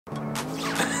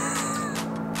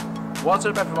What's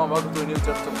up everyone, welcome to a new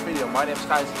tutorial video. My name is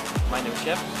Gijs. My name is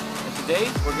Sjef, and today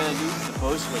we're going to do the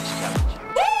bow switch challenge.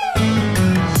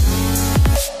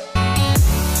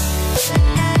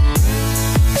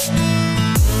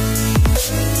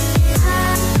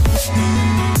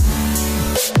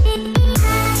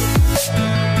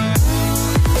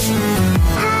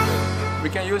 We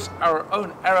can use our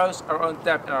own arrows, our own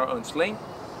tab and our own sling,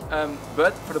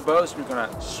 but for the bows we're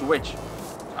gonna switch.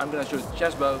 I'm gonna shoot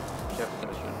Sjef's bow, Sjef is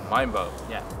gonna shoot my bow.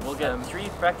 Yeah, we'll get 3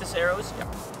 practice arrows.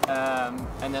 Yeah.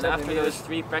 And then after those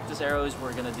 3 practice arrows,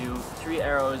 we're gonna do 3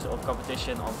 arrows of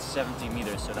competition on 70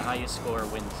 meters, so the highest score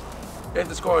wins. If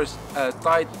the score is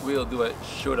tight, we'll do a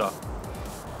shoot-off.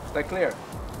 Is that clear?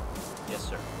 Yes,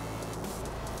 sir.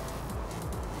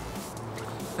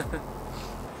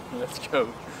 Let's go.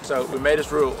 So we made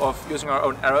this rule of using our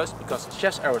own arrows because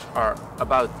Sjef's arrows are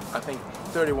about, I think,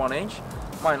 31 inch.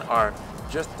 Mine are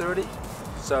just 30.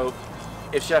 So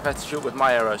if Sjef has to shoot with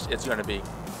my arrows, it's going to be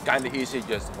kind of easy.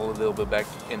 Just hold a little bit back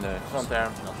in the front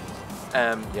arm.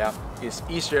 Yeah, it's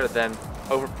easier than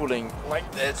over pulling like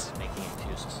this, Making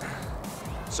excuses.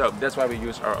 So that's why we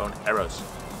use our own arrows.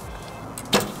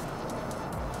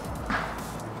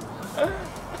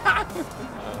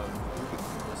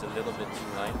 Was a little bit too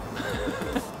light.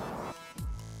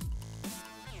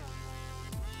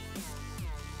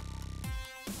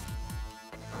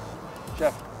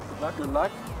 Sjef, not good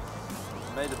luck.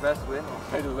 May the best win, or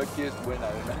may the luckiest win,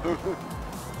 I don't know.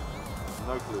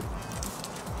 No clue.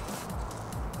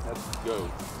 Let's go.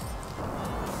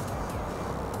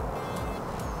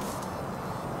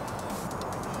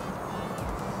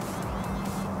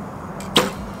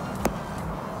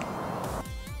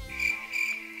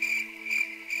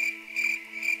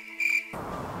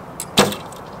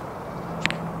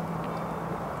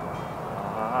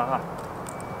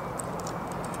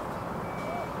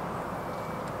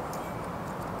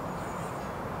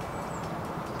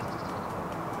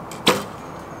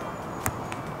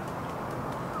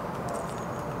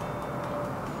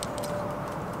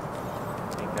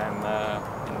 I'm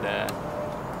in the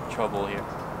trouble here.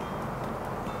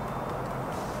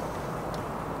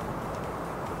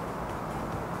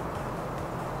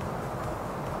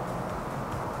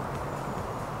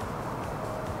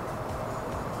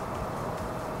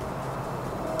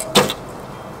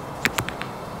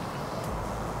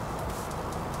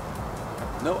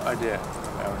 No idea.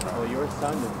 Well, yours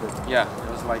sounded good. Yeah,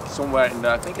 it was like somewhere in the,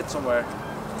 I think it's somewhere,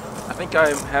 I think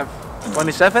I have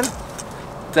 27,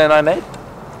 10, 9, 8.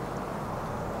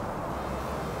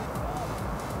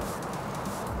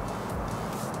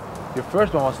 Your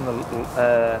first one was in the,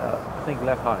 I think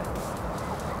left high.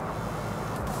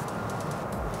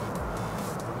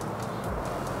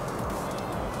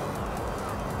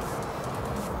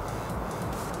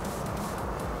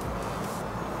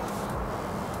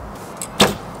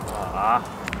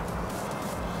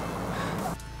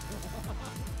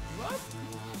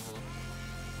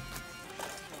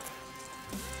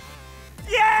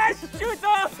 Yes! Shoot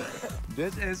off!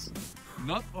 This is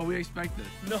not what we expected.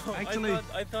 No, actually.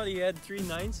 I thought he had 3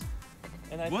 9s.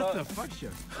 And I What thought, the fuck,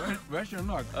 Sjef? Where's your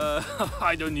knock?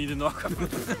 I don't need a knock. 988.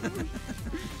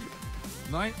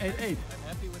 I'm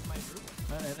happy with my group.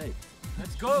 988.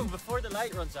 Let's go before the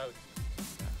light runs out.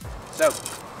 So,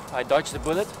 I dodged the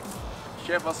bullet.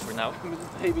 Sjef was For now.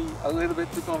 maybe a little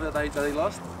bit too confident that he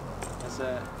lost. That's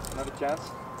another chance.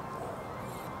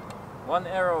 1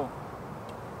 arrow.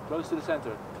 Close to the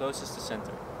center. Closest to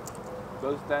center.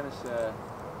 Close to 10 is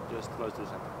just close to the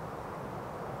center.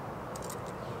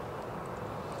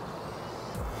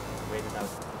 Wait it out.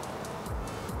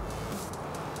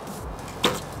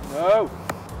 No!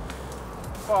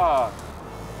 Fuck!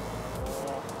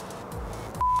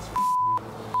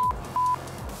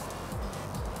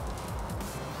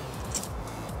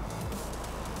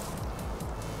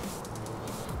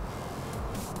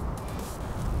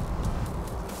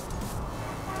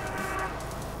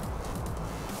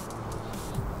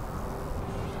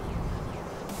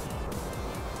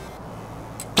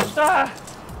 Ah!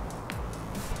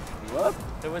 What?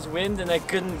 There was wind and I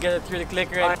couldn't get it through the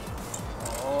clicker.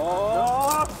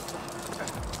 Oh!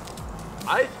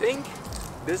 I think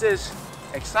this is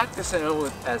exactly the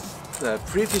same as the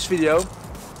previous video.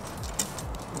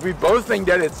 We both think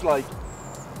that it's like...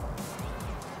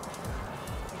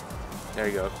 There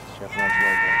you go. Sjef wants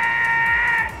more.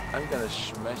 I'm gonna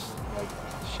smash like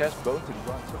Sjef's bone to the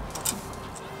ground.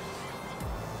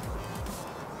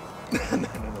 No.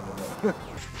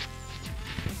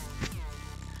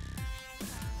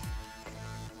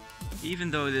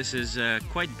 Even though this is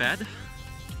quite bad,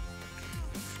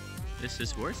 this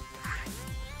is worse.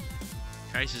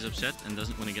 Gijs is upset and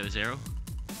doesn't want to get his arrow.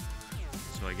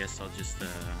 so I guess I'll just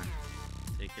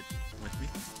take it with me.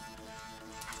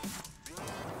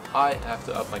 I have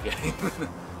to up my game.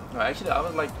 No, actually, I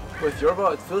was like, with your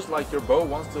bow, it feels like your bow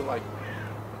wants to like,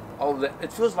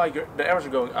 it feels like the arrows are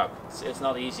going up. It's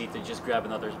not easy to just grab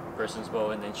another person's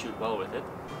bow and then shoot well with it,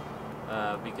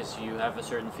 because you have a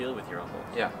certain feel with your own bow.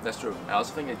 Yeah, that's true. I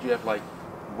also think that you have like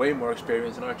way more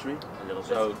experience in archery. A little bit.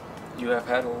 So you have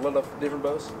had a lot of different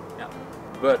bows. Yeah.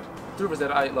 But the truth is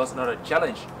that I lost another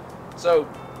challenge. So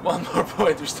 1 more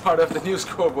point to start off the new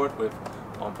scoreboard with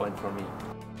 1 point for me.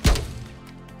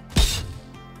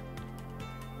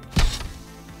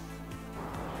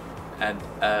 And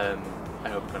I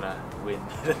hope I'm gonna win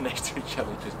the next 3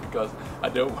 challenges, because I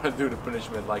don't want to do the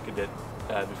punishment like I did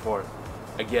before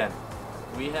again.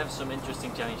 We have some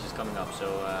interesting challenges coming up, so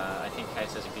I think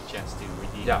Gijs has a good chance to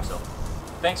redeem Yeah. himself.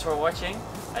 Thanks for watching.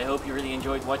 I hope you really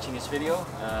enjoyed watching this video.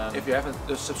 If you haven't,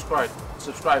 just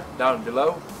subscribe down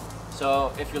below.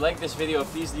 So if you like this video,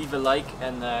 please leave a like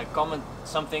and comment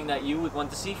something that you would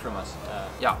want to see from us.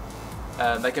 Yeah,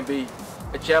 that can be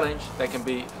a challenge, that can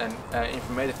be an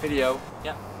informative video.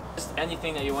 Yeah, just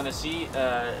anything that you want to see,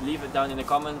 leave it down in the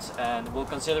comments and we'll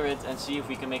consider it and see if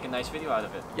we can make a nice video out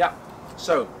of it. Yeah,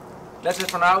 so that's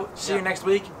it for now. See you next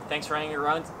week. Thanks for hanging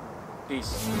around.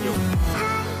 Peace. Yo.